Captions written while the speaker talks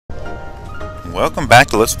Welcome back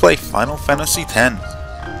to Let's Play Final Fantasy X.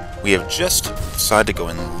 We have just decided to go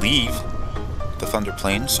and leave the Thunder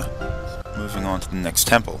Plains, moving on to the next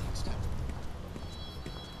temple.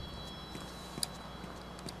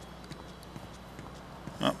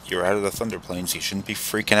 Well, you're out of the Thunder Plains, you shouldn't be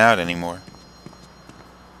freaking out anymore.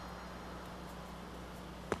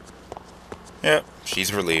 Yep,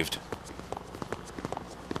 she's relieved.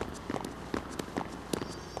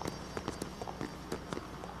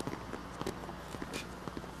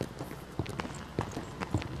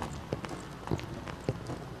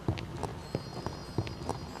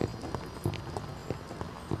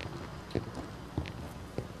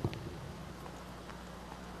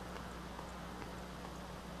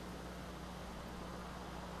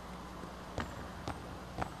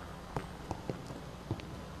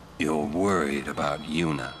 You're worried about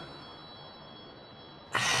Yuna.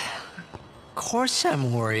 Of course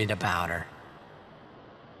I'm worried about her.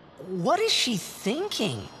 What is she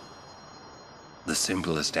thinking? The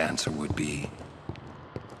simplest answer would be,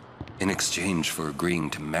 in exchange for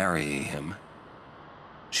agreeing to marry him,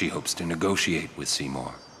 she hopes to negotiate with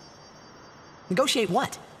Seymour. Negotiate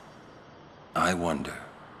what? I wonder.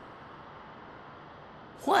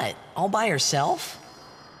 What? All by herself?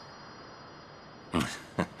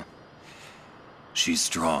 She's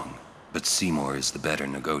strong, but Seymour is the better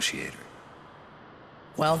negotiator.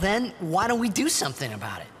 Well then, why don't we do something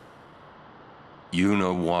about it?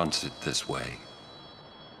 Yuna wants it this way.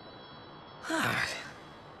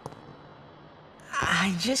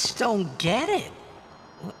 I just don't get it.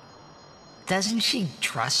 Doesn't she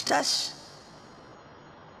trust us?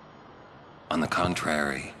 On the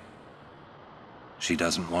contrary, she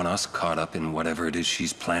doesn't want us caught up in whatever it is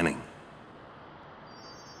she's planning.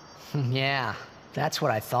 Yeah, that's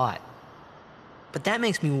what I thought. But that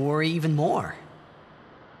makes me worry even more.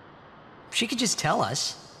 She could just tell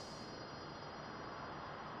us.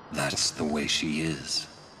 That's the way she is.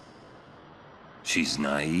 She's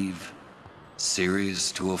naive,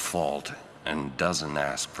 serious to a fault, and doesn't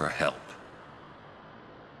ask for help.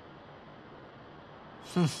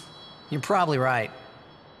 You're probably right.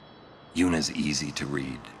 Yuna's easy to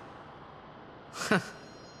read.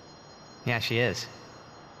 Yeah, she is.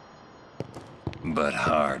 But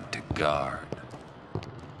hard to guard.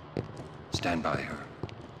 Stand by her.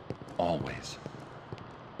 Always.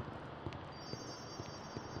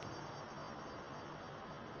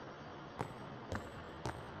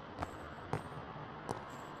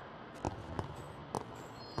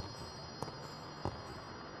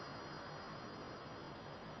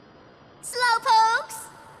 Slowpokes!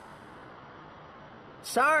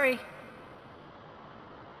 Sorry.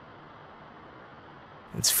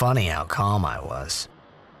 It's funny how calm I was.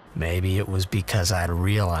 Maybe it was because I'd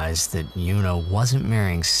realized that Yuna wasn't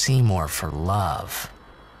marrying Seymour for love.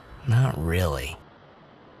 Not really.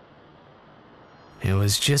 It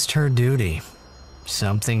was just her duty.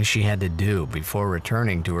 Something she had to do before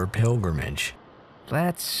returning to her pilgrimage.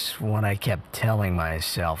 That's what I kept telling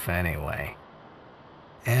myself anyway.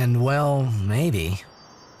 And well, maybe.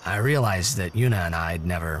 I realized that Yuna and I'd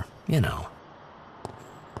never, Yuna,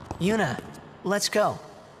 let's go.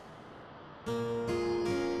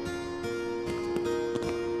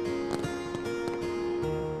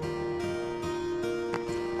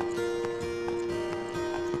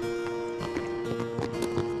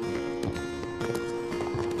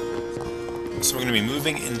 So we're going to be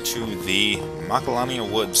moving into the Makalania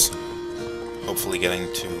Woods, hopefully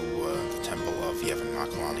getting to the Temple of Yevon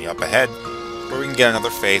Makalani up ahead, where we can get another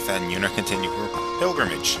faith and Yuna continue her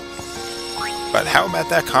pilgrimage. But how about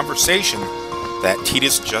that conversation that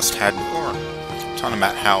Tidus just had with Auron? Talking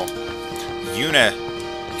about how Yuna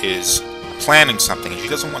is planning something and she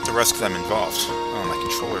doesn't want the rest of them involved. Oh, my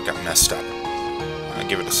controller got messed up. I'll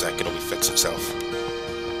give it a sec, it'll fix itself.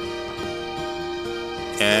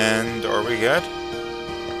 And are we good?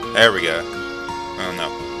 There we go. Oh no,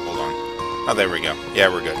 hold on. Oh, there we go. Yeah,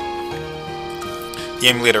 we're good. The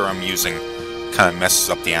emulator I'm using kind of messes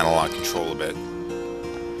up the analog control a bit.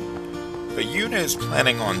 But Yuna is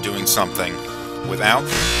planning on doing something without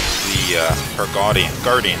her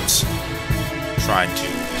guardians trying to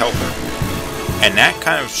help her. And that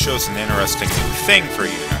kind of shows an interesting thing for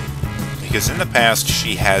Yuna. Because in the past,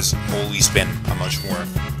 she has always been a much more,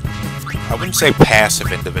 I wouldn't say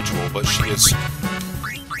passive individual, but she has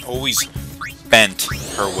always bent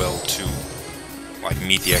her will to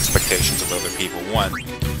meet the expectations of other people. One,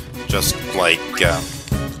 just like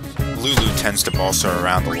Lulu tends to boss her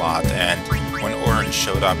around a lot, and when Auron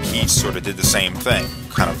showed up, he sort of did the same thing.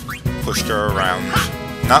 Kind of pushed her around,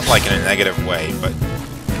 not like in a negative way, but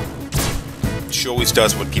she always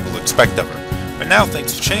does what people expect of her. But now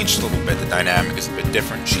things have changed a little bit. The dynamic is a bit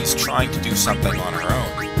different. She's trying to do something on her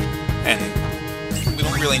own. And we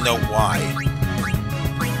don't really know why.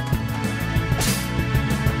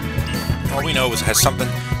 All we know is it has something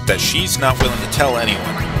that she's not willing to tell anyone.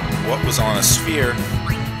 What was on a sphere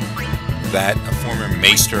that a former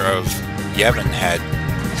maester of Yevon had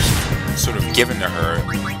sort of given to her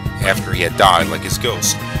after he had died, like his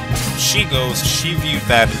ghost. She viewed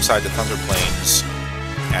that inside the Thunder Plains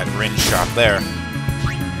at Rin's shop there.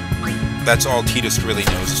 That's all Tidus really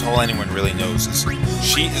knows. That's all anyone really knows is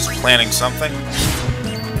she is planning something.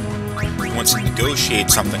 Wants to negotiate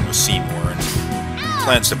something with Seymour and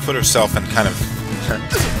plans to put herself in kind of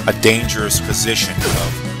a dangerous position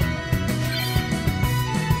of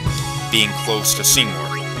being close to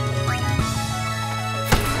Seymour.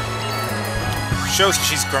 Shows that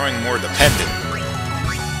she's growing more dependent,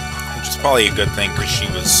 which is probably a good thing because she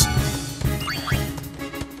was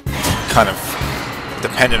kind of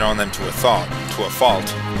dependent on them to a fault.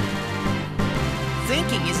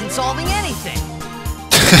 Thinking isn't solving anything.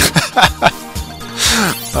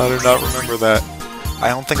 I do not remember that. I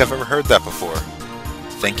don't think I've ever heard that before.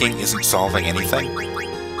 Thinking isn't solving anything.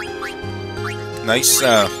 Nice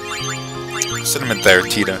sentiment there,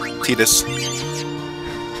 Tidus.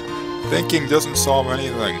 Thinking doesn't solve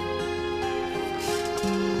anything.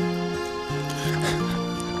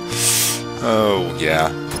 Oh,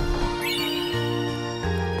 yeah.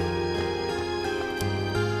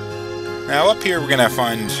 Now up here we're gonna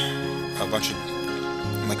find a bunch of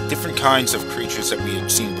like different kinds of creatures that we had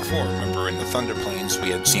seen before. Remember in the Thunder Plains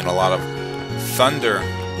we had seen a lot of thunder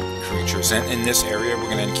creatures, and in this area we're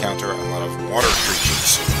gonna encounter a lot of water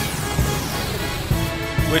creatures.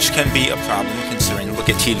 Which can be a problem considering, look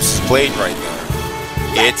at Tidus' blade right there.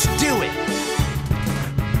 Let's do it!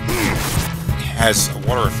 Has a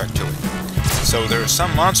water effect to it. So there are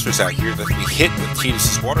some monsters out here that if we hit with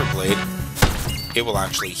Tidus' water blade, it will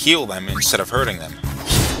actually heal them instead of hurting them.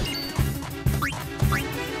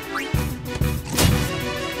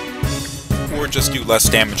 Or just do less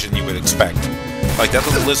damage than you would expect. Like that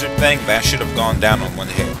little lizard thing, that should have gone down on one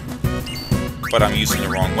hit. But I'm using the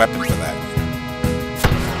wrong weapon for that.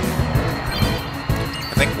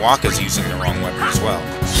 I think Wakka's using the wrong weapon as well.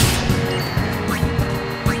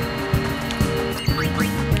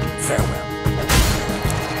 Farewell.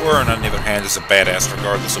 Auron, on the other hand, is a badass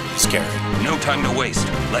regardless of what he's carrying. No time to waste.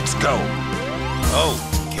 Let's go.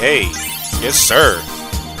 Okay. Yes, sir.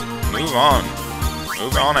 Move on.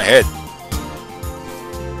 Move on ahead.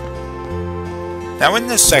 Now in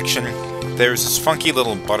this section, there's this funky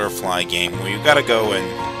little butterfly game where you gotta go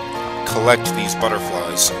and collect these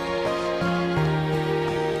butterflies.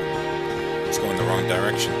 It's going the wrong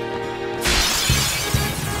direction.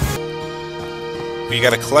 You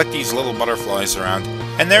gotta collect these little butterflies around,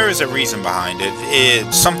 and there is a reason behind it.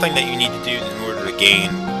 It's something that you need to do in order to gain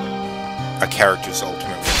a character's ultimate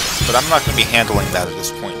weapon. But I'm not going to be handling that at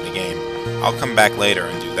this point in the game. I'll come back later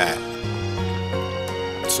and do that.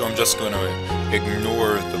 So I'm just going to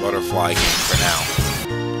ignore the butterfly game for now.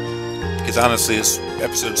 Because honestly, this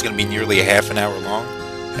episode is going to be nearly a half an hour long,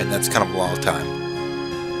 and that's kind of a long time.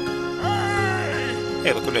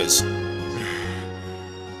 Hey, look what it is.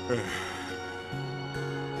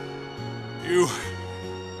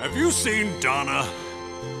 Have you seen Donna?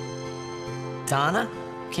 Donna?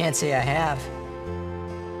 Can't say I have.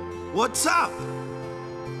 What's up?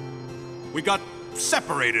 We got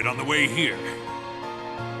separated on the way here.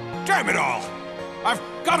 Damn it all! I've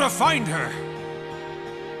gotta find her!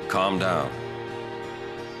 Calm down.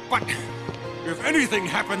 But if anything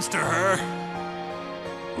happens to her...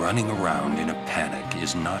 Running around in a panic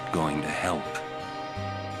is not going to help.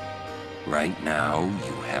 Right now,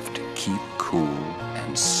 you have to keep cool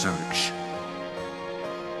and search.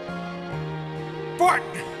 But...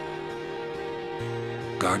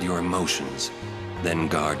 Guard your emotions, then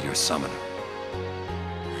guard your summoner.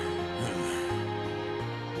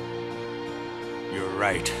 You're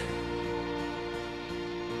right.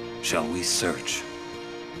 Shall we search?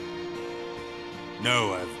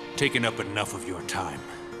 No, I've taken up enough of your time.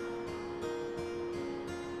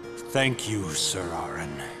 Thank you, Sir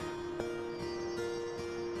Auron.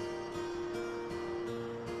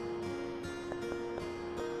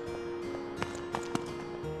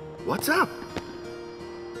 What's up?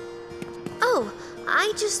 Oh,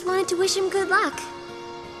 I just wanted to wish him good luck.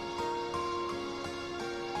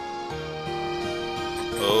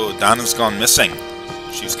 Oh, Donna's gone missing.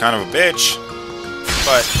 She's kind of a bitch.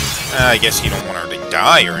 But, I guess you don't want her to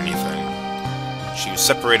die or anything. She was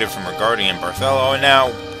separated from her guardian, Barthelo, and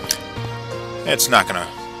now... it's not gonna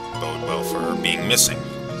bode well for her being missing.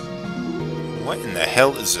 What in the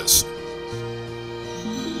hell is this?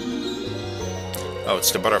 Oh,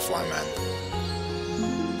 it's the butterfly man.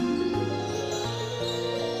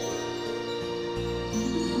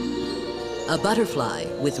 A butterfly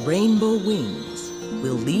with rainbow wings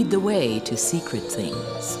will lead the way to secret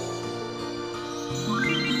things.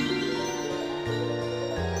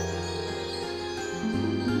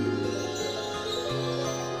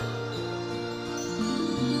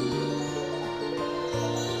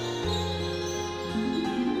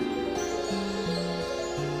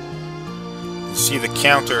 See the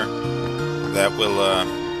counter that will,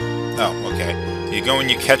 oh, okay. You go and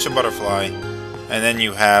you catch a butterfly, and then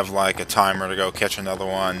you have, like, a timer to go catch another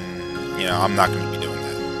one. You know, I'm not going to be doing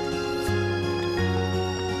that.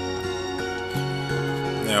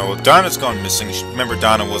 You know, Donna's gone missing. Remember,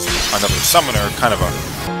 Donna was another summoner, kind of a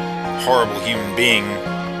horrible human being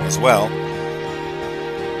as well.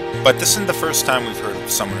 But this isn't the first time we've heard of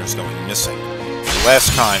summoners going missing.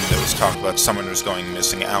 Last time there was talk about summoners going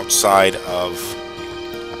missing outside of,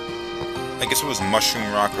 I guess it was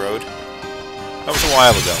Mushroom Rock Road. That was a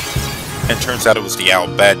while ago. And it turns out it was the Al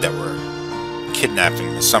Bhed that were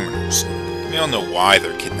kidnapping the summoners. We don't know why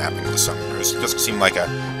they're kidnapping the summoners. It doesn't seem like a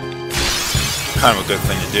kind of a good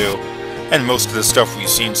thing to do. And most of the stuff we've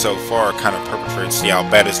seen so far kind of perpetrates the Al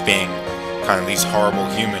Bhed as being kind of these horrible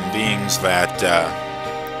human beings that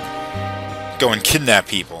go and kidnap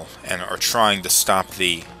people and are trying to stop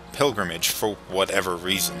the pilgrimage for whatever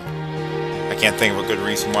reason. I can't think of a good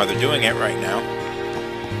reason why they're doing it right now.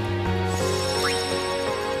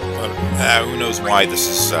 But who knows why this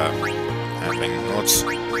is happening. Let's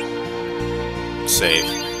save.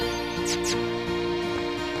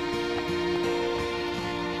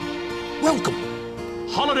 Welcome!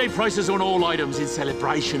 Holiday prices on all items in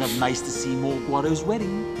celebration of Maester Seymour Guado's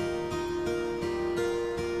wedding.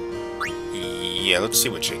 Yeah, let's see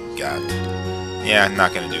what you got. Yeah, I'm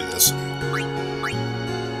not gonna do this.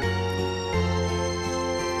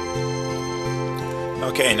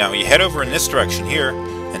 Okay, now you head over in this direction here,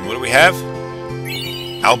 and what do we have?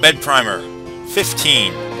 Al Bhed Primer.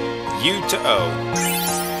 15. U to O.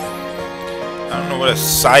 I don't know what a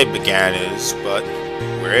Cybegan is, but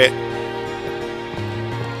we're it.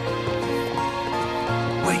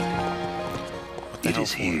 Wait. It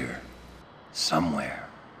is here. Somewhere.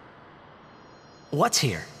 What's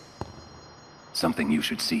here? Something you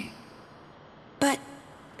should see. But,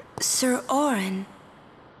 Sir Auron...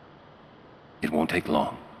 It won't take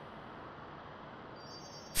long.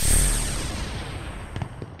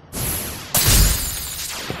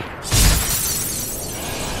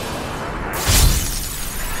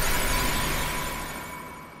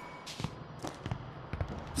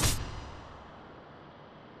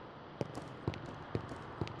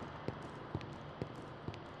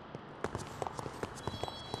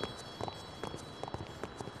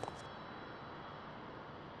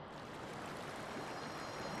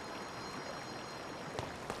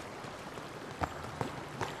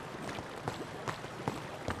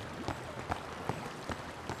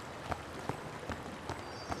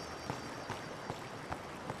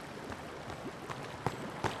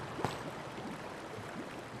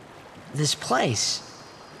 This place...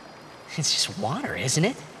 It's just water, isn't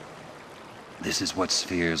it? This is what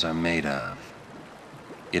spheres are made of.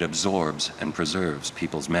 It absorbs and preserves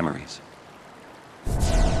people's memories.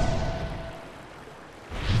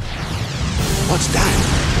 What's that?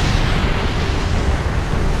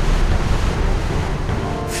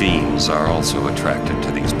 Fiends are also attracted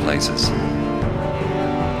to these places.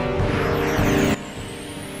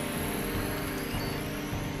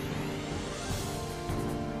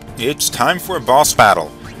 It's time for a boss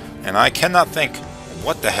battle, and I cannot think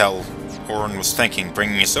what the hell Auron was thinking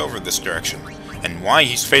bringing us over this direction, and why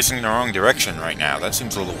he's facing the wrong direction right now. That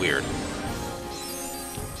seems a little weird.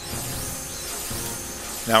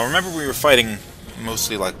 Now remember, we were fighting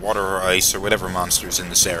mostly like water or ice or whatever monsters in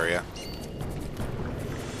this area.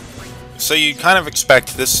 So you kind of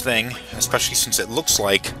expect this thing, especially since it looks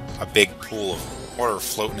like a big pool of water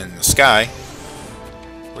floating in the sky.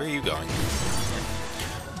 Where are you going?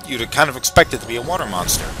 You'd kind of expect it to be a water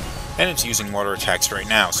monster. And it's using water attacks right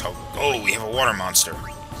now, so... Oh, we have a water monster!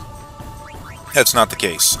 That's not the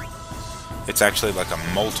case. It's actually like a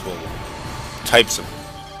multiple types of...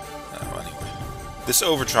 anyway. This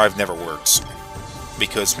overdrive never works,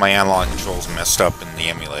 because my analog controls messed up in the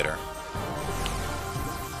emulator.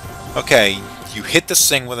 Okay, you hit this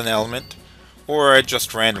thing with an element, or at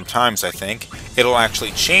just random times, I think, it'll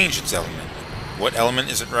actually change its element. What element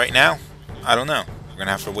is it right now? I don't know. We're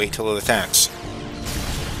gonna have to wait till it attacks.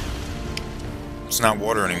 It's not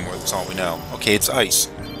water anymore, that's all we know. Okay, it's ice.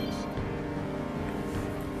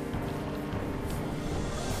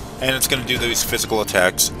 And it's gonna do these physical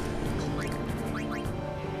attacks.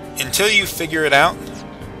 until you figure it out,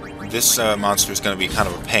 this monster is going to be kind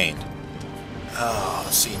of a pain. Oh,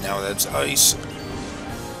 see, now that's ice.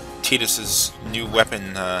 Tidus's new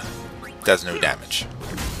weapon does no damage.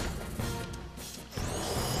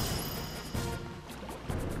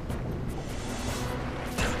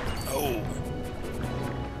 Oh.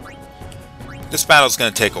 This battle's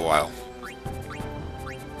going to take a while.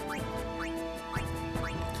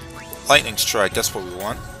 Lightning strike, that's what we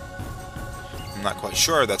want. I'm not quite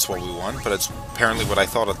sure that's what we want, but it's apparently what I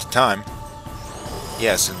thought at the time.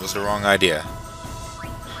 Yes, it was the wrong idea.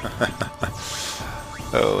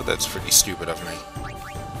 Oh, that's pretty stupid of me.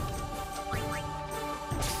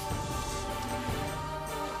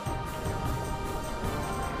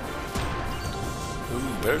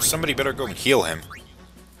 Ooh, somebody better go and heal him.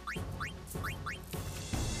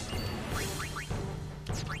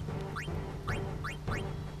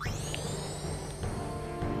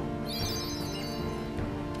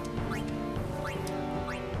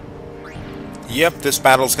 Yep, this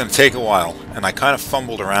battle's going to take a while, and I kind of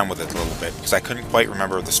fumbled around with it a little bit, because I couldn't quite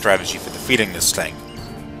remember the strategy for defeating this thing.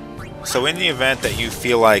 So in the event that you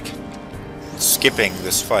feel like skipping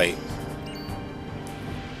this fight,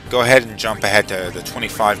 go ahead and jump ahead to the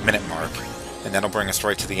 25-minute mark, and that'll bring us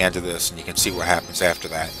right to the end of this, and you can see what happens after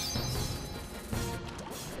that.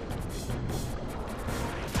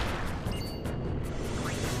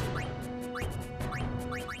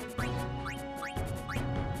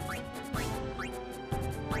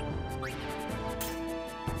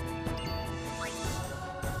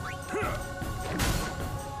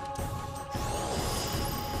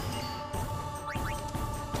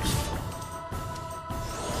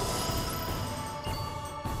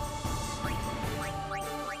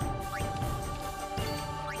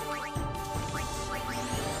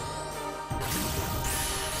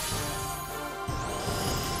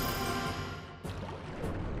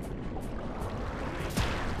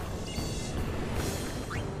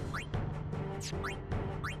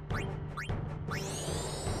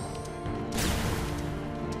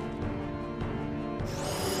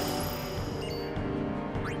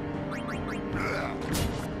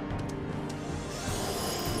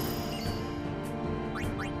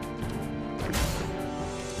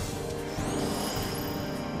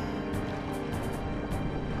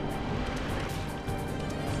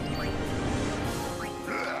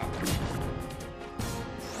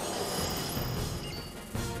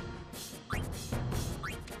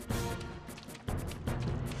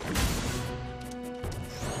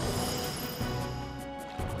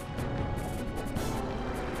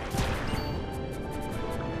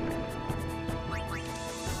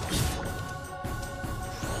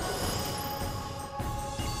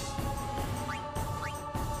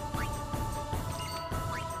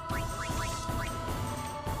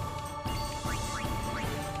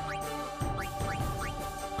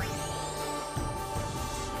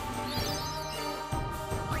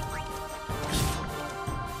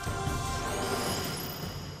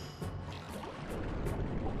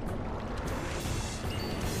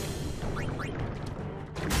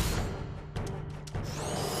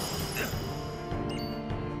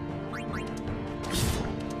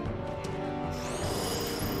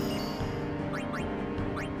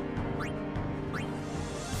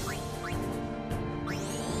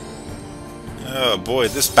 Oh boy,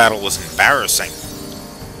 this battle was embarrassing.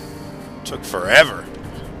 Took forever.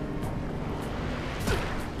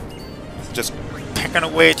 Just pecking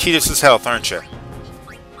away at Tidus' health, aren't you?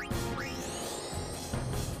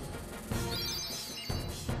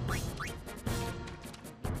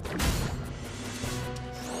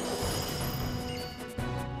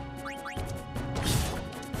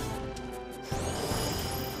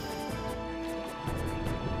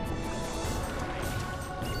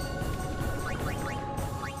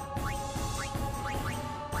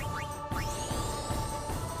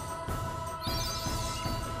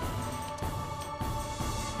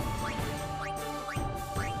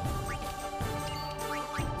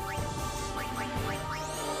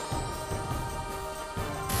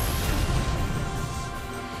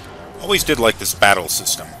 Always did like this battle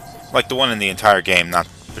system. Like the one in the entire game, not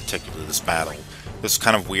particularly this battle. This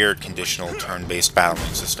kind of weird conditional turn-based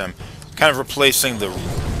battling system. Kind of replacing the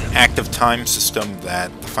active time system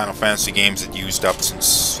that the Final Fantasy games had used up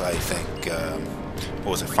since, I think,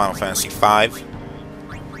 what was it, Final Fantasy V?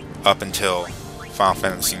 Up until Final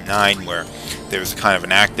Fantasy IX, where there's kind of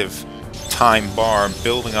an active time bar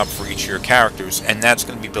building up for each of your characters, and that's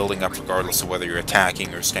going to be building up regardless of whether you're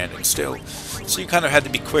attacking or standing still. So you kind of had to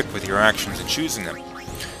be quick with your actions and choosing them.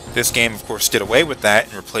 This game, of course, did away with that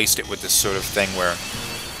and replaced it with this sort of thing where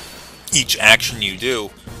each action you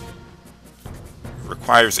do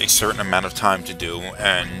requires a certain amount of time to do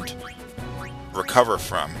and recover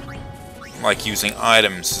from. Like using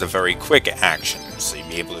items is a very quick action, so you'll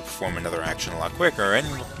be able to perform another action a lot quicker. And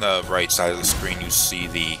on the right side of the screen you see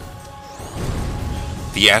the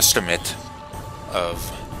estimate of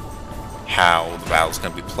how the battle's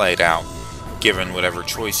going to be played out, given whatever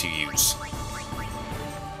choice you use.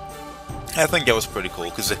 I think that was pretty cool,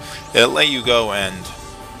 because it'll let you go and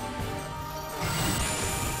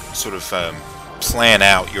sort of plan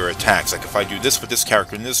out your attacks. Like, if I do this with this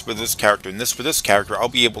character, and this with this character, and this with this character, I'll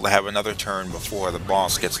be able to have another turn before the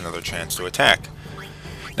boss gets another chance to attack.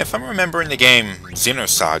 And if I'm remembering the game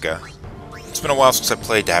Xenosaga, it's been a while since I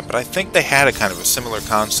played that, but I think they had a kind of a similar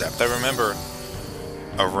concept. I remember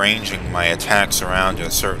arranging my attacks around in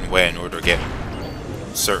a certain way in order to get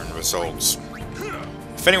certain results.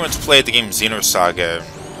 If anyone's played the game Xenosaga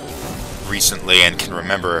recently and can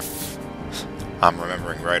remember if I'm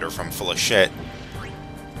remembering right or if I'm full of shit,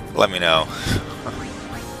 let me know.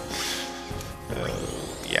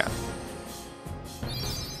 Yeah.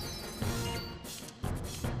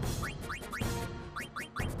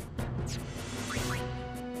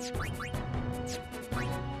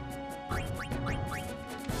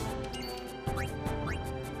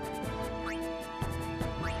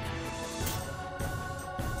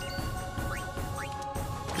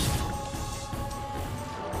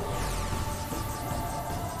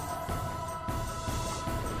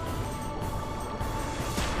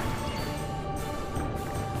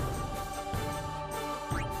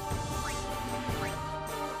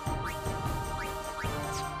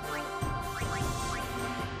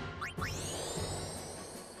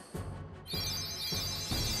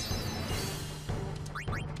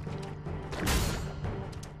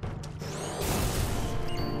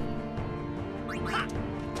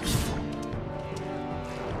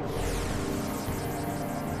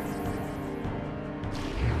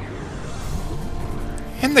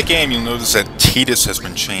 In the game, you'll notice that Tidus has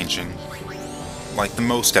been changing, like, the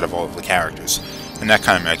most out of all of the characters. And that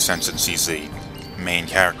kind of makes sense since he's the main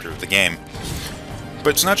character of the game.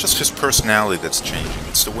 But it's not just his personality that's changing,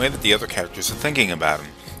 it's the way that the other characters are thinking about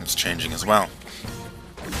him that's changing as well.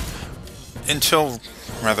 Until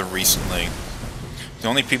rather recently, the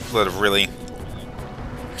only people that have really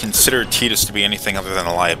considered Tidus to be anything other than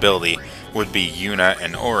a liability would be Yuna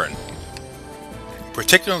and Auron.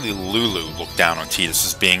 Particularly Lulu looked down on Tidus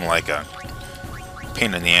as being like a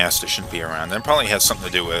pain in the ass that shouldn't be around. And it probably has something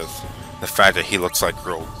to do with the fact that he looks like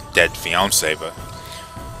her old dead fiancé, but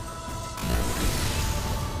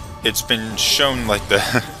it's been shown like the...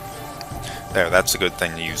 There, that's a good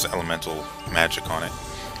thing to use elemental magic on it.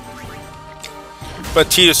 But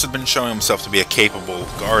Tidus has been showing himself to be a capable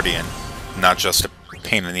guardian, not just a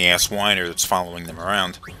pain in the ass whiner that's following them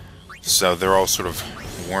around. So they're all sort of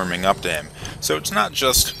warming up to him. So it's not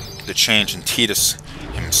just the change in Tidus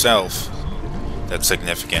himself that's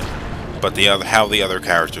significant, but how the other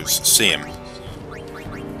characters see him.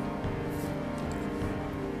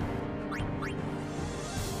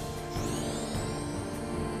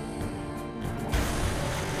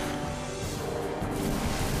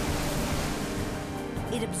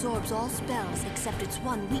 It absorbs all spells except its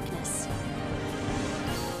one weakness.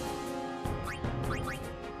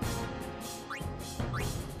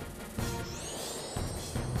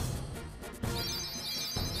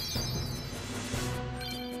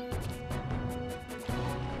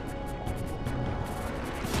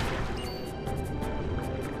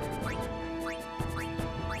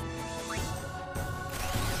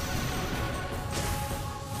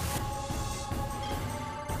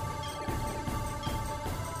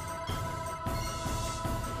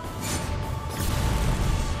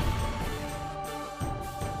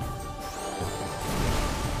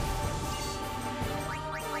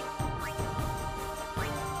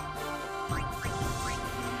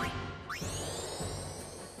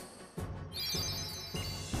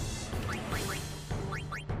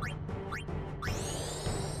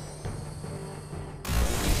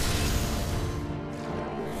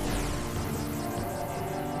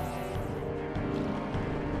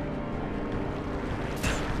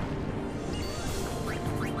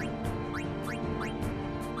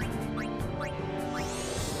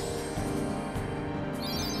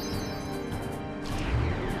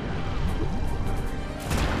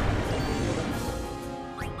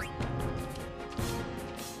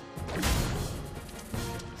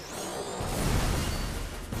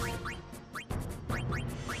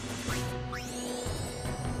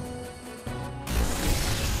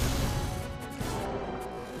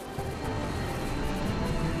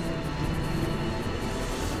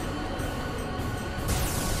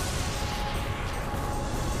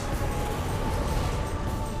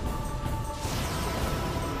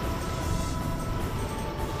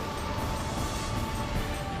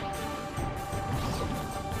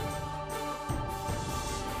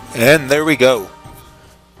 And there we go.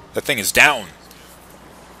 That thing is down.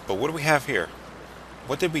 But what do we have here?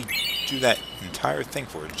 What did we do that entire thing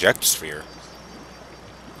for? Eject sphere.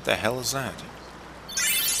 What the hell is that?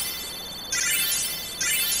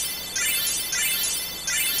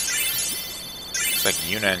 Looks like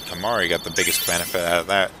Yuna and Kamari got the biggest benefit out of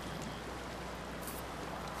that.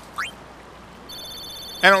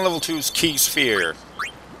 And on level 2's Key Sphere.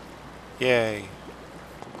 Yay.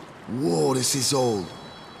 Whoa, this is old.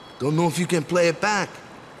 Don't know if you can play it back.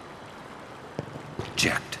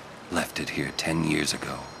 Jecht left it here 10 years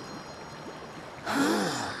ago.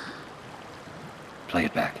 Play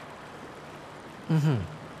it back.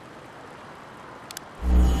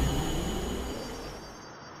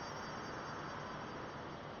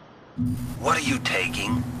 What are you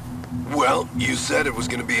taking? Well, you said it was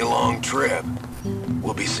gonna be a long trip.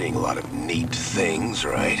 We'll be seeing a lot of neat things,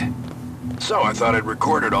 right? So I thought I'd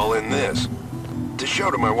record it all in this. To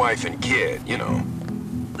show to my wife and kid, you know.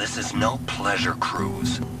 This is no pleasure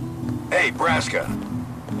cruise. Hey, Braska.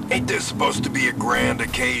 Ain't this supposed to be a grand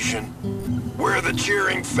occasion? We're the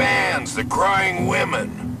cheering fans, the crying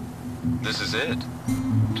women. This is it.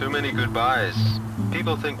 Too many goodbyes.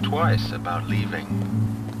 People think twice about leaving.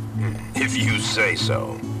 If you say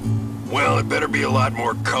so. Well, it better be a lot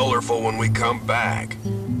more colorful when we come back.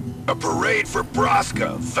 A parade for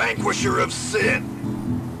Braska, vanquisher of sin.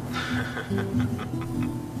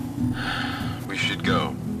 We should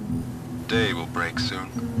go. Day will break soon.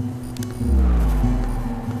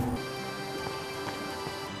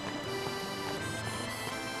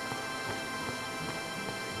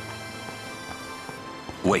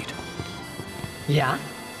 Wait. Yeah?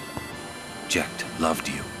 Jecht loved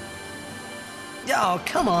you. Oh,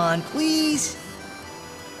 come on, please.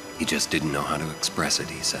 He just didn't know how to express it,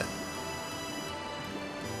 he said.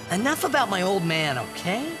 Enough about my old man,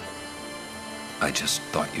 okay? I just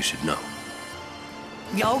thought you should know.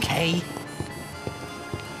 Okay.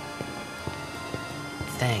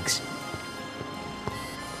 Thanks.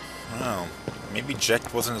 Well, maybe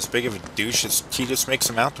Jecht wasn't as big of a douche as Tidus makes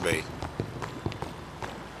him out to be.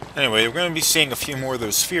 Anyway, we're going to be seeing a few more of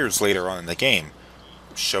those spheres later on in the game,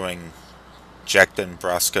 showing Jecht and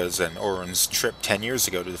Braska's and Auron's trip 10 years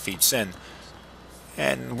ago to defeat Sin.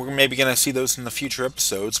 And we're maybe going to see those in the future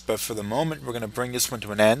episodes, but for the moment we're going to bring this one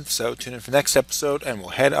to an end, so tune in for the next episode and we'll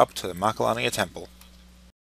head up to the Makalania Temple.